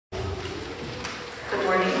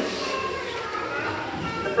morning.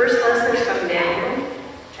 The first lesson is from Daniel,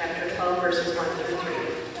 chapter 12, verses 1 through 3.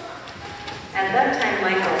 At that time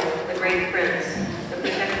Michael, the great prince, the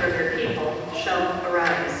protector of your people, shall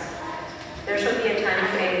arise. There shall be a time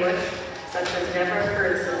of anguish, such as never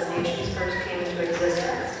occurred since nations first came into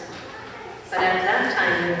existence. But at that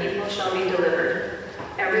time the people shall be delivered,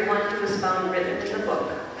 everyone who is found written in the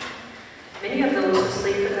book. Many of those who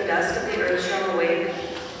sleep in the dust of the earth shall awake,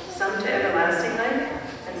 some to everlasting life,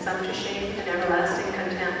 and some to shame and everlasting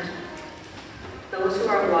contempt. Those who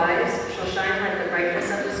are wise shall shine like the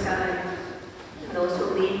brightness of the sky, and those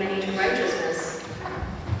who lead many to righteousness,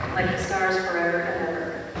 like the stars forever and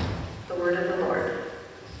ever. The word of the Lord.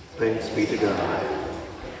 Thanks be to God.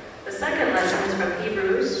 The second lesson is from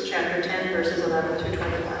Hebrews chapter 10, verses 11 through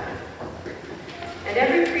 25. And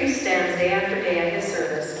every priest stands day after day at his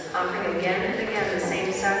service, offering again and again the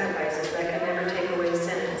same sacrifices that can never take away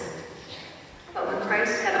sins. But when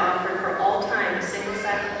Christ had offered for all time a single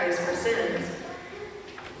sacrifice for sins,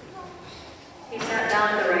 he sat down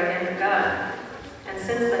at the right hand of God, and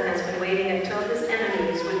since then has been waiting until his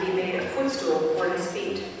enemies would be made a footstool for his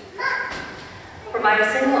feet. For by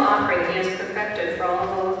a single offering he has perfected for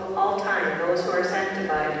all time those who are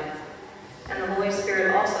sanctified. And the Holy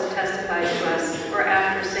Spirit also testifies to us for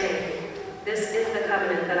after saying, "This is the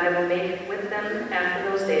covenant that I will make with them after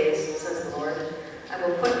those days, says the Lord. I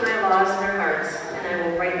will put my laws in their hearts, and I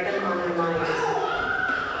will write them on their minds."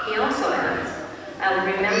 He also adds, "I will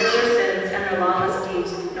remember their sins and their lawless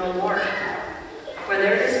deeds no more. Where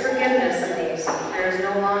there is forgiveness of these, there is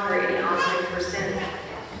no longer any offering for sin."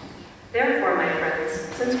 Therefore, my friends,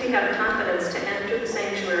 since we have confidence to enter the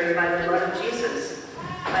sanctuary by the blood of Jesus,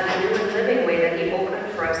 by the new and living way that he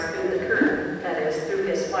opened for us through the curtain, that is, through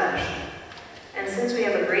his flesh, and since we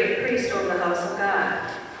have a great priest over the house of God,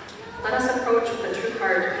 let us approach with a true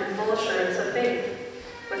heart and full assurance of faith,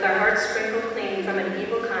 with our hearts sprinkled clean from an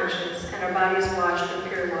evil conscience and our bodies washed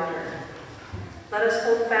with pure water. Let us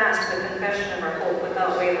hold fast the confession of our hope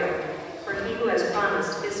without wavering, for he who has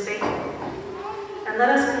promised is faithful. And let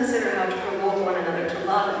us consider how to provoke one another to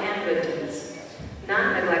love and good deeds,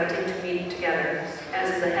 not neglecting to meet together, as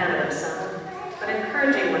is the habit of some, but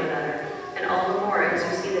encouraging one another, and all the more as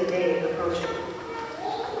you see the day approaching.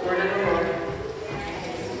 The word of the Lord.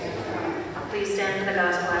 Please stand for the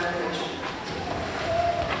gospel acclamation.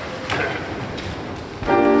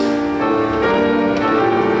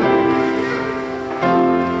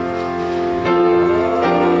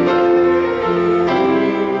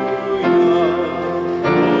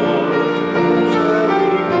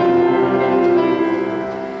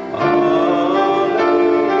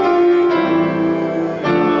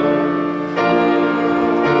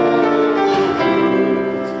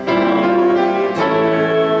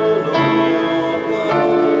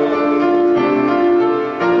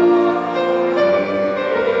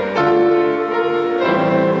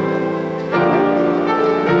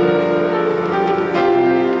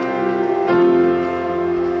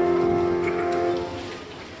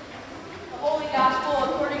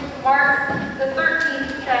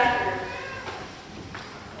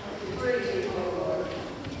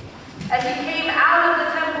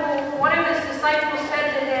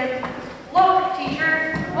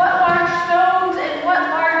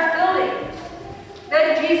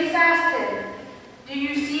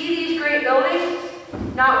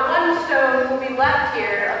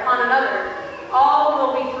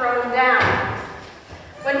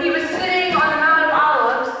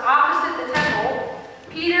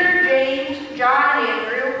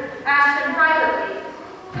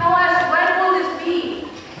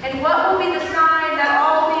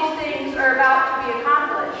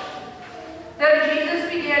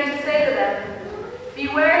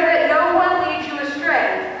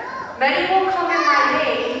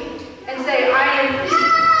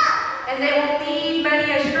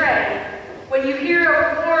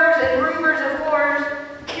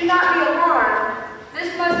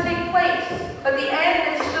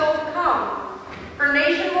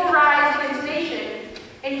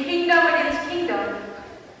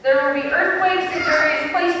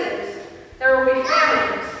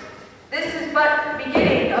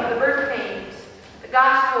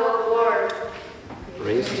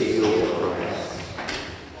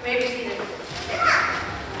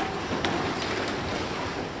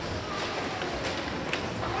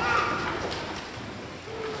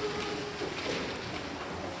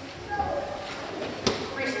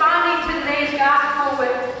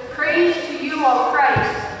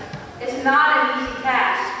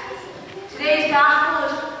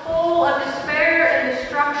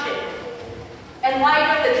 In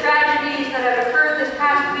light of the tragedies that have occurred this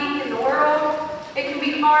past week in the world, it can be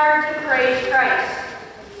hard to praise Christ.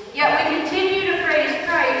 Yet we continue to praise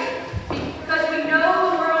Christ because we know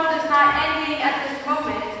the world is not ending at this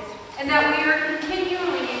moment and that we are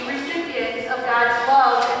continually recipients of God's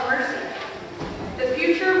love and mercy. The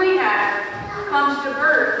future we have comes to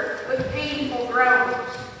birth with painful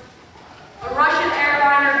groans. A Russian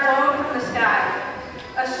airliner blown from the sky,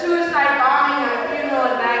 a suicide bombing at a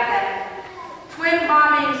funeral in Baghdad, twin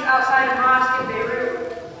bombings outside a mosque in Beirut,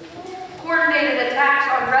 coordinated attacks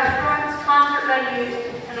on restaurants, concert venues,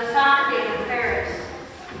 and a soccer game in Paris,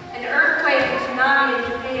 an earthquake and tsunami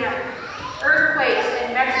in Japan, earthquakes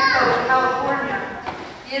in Mexico and California,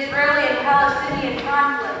 the Israeli and Palestinian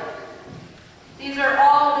conflict. These are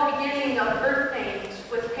all the beginning of birth pains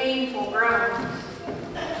with painful groans.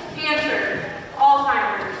 Cancer,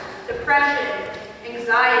 Alzheimer's, depression,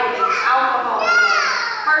 anxiety, alcoholism,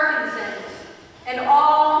 Parkinson's, and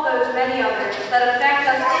all those many others that affect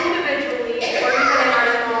us individually or even in our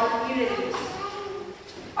small communities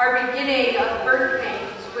are beginning of birth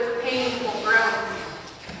pains with painful groans.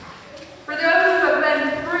 For those who have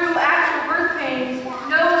been through actual birth pains,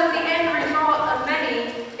 know that the end result of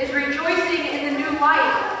many is rejoicing in the new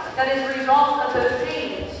life that is a result of those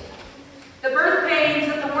pains. The birth pains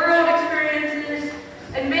that the world experiences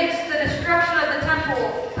amidst the destruction of the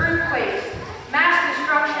temple, earthquakes, mass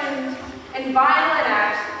destructions, and violent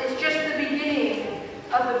acts is just the beginning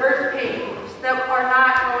of the birth pains that are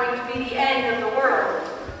not going to be the end of the world.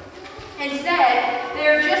 Instead, they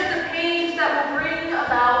are just the pains that will bring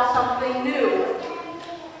about something new.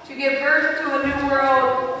 To give birth to a new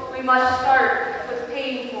world, we must start with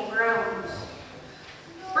painful groans.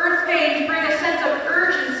 Birth pains bring a sense of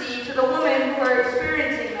urgency to the women who are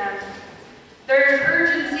experiencing them. There is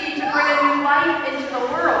urgency to bring a new life into the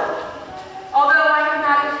world. Although I have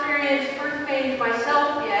not experienced birth pains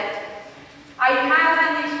myself yet, I have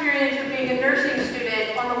had the experience of being a nursing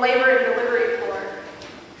student on the labor and delivery floor.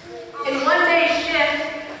 In one day's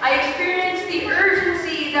shift, I experienced the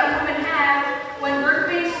urgency that women have when birth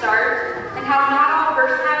pains start and how not all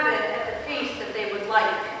births happen at the pace that they would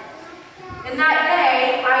like. In that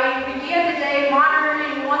day, I began the day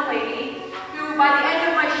monitoring one lady who, by the end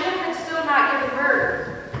of my shift, had still not given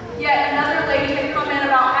birth. Yet another lady had come in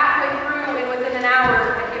about halfway through and within an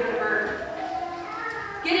hour had given birth.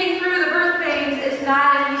 Getting through the birth pains is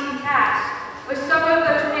not an easy task, with some of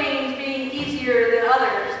those pains being easier than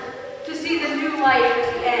others. To see the new life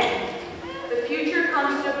at the end, the future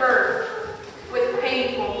comes to birth with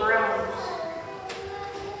painful groans.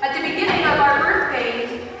 At the beginning of our birth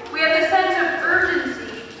pains, we have the sense of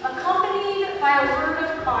urgency accompanied by a word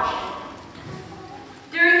of caution.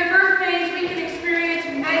 During the birth pains, we can experience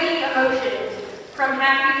many emotions, from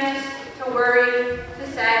happiness to worry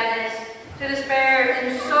to sadness to despair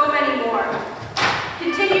and so many more.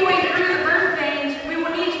 Continuing through the birth pains, we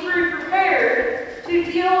will need to be prepared to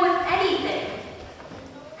deal with anything.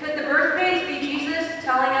 Could the birth pains be Jesus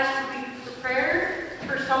telling us to be prepared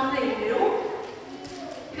for something new?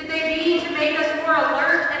 Could they be to make us more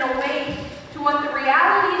alert and awake to what the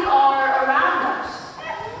realities are around us?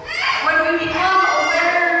 When we become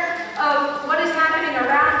aware of what is happening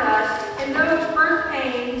around us in those birth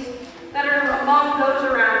pains that are among those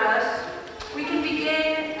around us, we can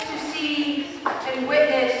begin to see and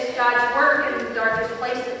witness God's work in the darkest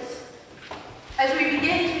places. As we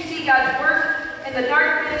begin to see God's work in the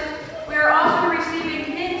darkness, we are also receiving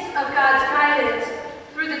hints of God's guidance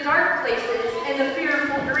through the dark places and the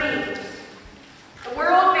fearful dreams. The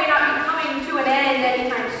world may not be coming to an end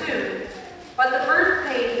anytime soon, but the birth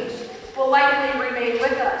pains will likely remain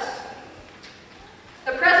with us.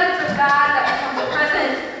 The presence of God that becomes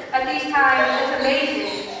present at these times is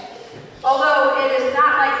amazing, although it is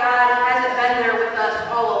not like God hasn't been there with us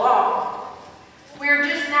all along. We're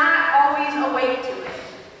just not always awake to it.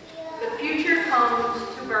 The future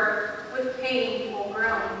comes to birth with painful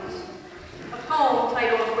groans. A poem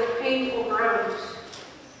titled "With Painful Groans."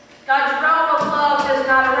 God's realm of love does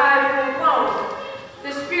not arrive full-blown.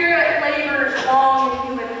 The Spirit labors long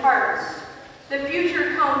in human hearts. The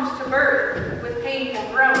future comes to birth with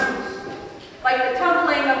painful groans. Like the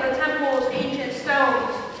tumbling of the temple's ancient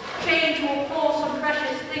stones, change will pull some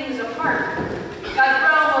precious things apart. God's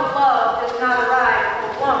realm of love does not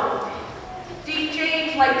arrive full-blown. Deep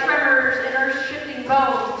change like tremors in earth's shifting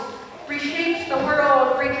bones reshapes the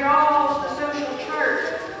world, redraws the social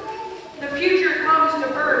chart. The future comes to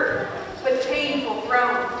birth with painful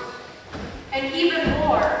groans. And even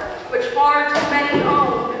more, which far too many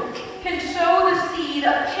own, can sow the seed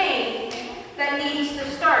of change that needs to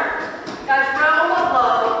start. God's realm of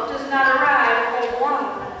love does not arrive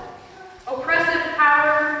full-blown. Oppressive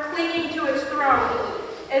power clinging to its throne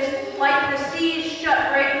is like the sea's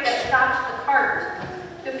shut break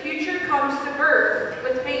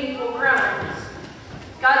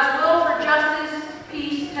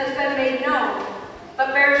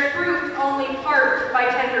bears fruit only part by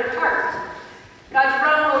tender part. God's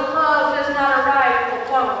boundless love does not arrive full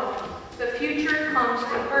blown. The future comes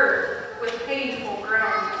to birth with painful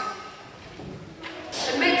groans.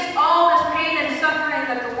 Amidst all this pain and suffering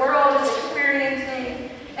that the world is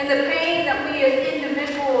experiencing, and the pain that we as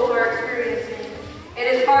individuals are experiencing, it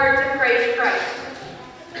is hard to praise Christ.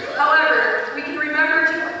 However, we can remember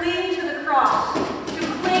to cling to the cross, to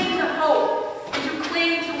cling to hope, and to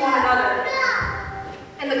cling to one another.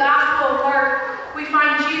 In the Gospel of Mark, we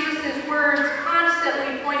find Jesus' words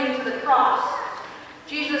constantly pointing to the cross.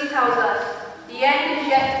 Jesus tells us, "The end is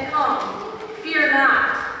yet to come. Fear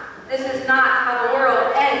not. This is not how the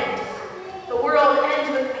world ends. The world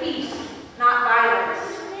ends with peace, not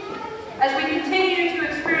violence." As we continue to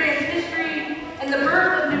experience history and the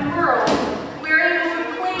birth of new worlds, we are able to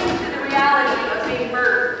cling to the reality of being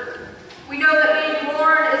birthed. We know that being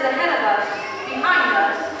born is ahead of us, behind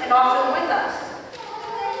us, and also with us.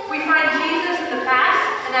 We find Jesus in the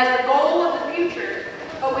past and as the goal of the future,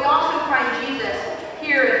 but we also find Jesus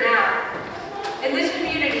here and now. In this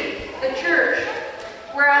community, the church,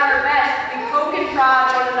 we're at our best, we poke and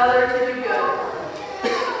prod one another to do good.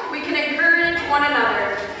 We can encourage one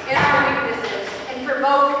another in our weaknesses and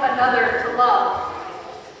provoke another to love.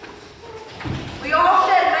 We all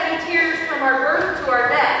shed many tears from our birth to our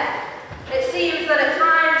death. It seems that at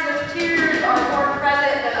times those tears are more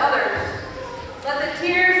present than others. Let the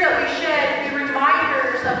tears that we shed be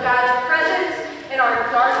reminders of God's presence in our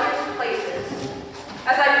darkest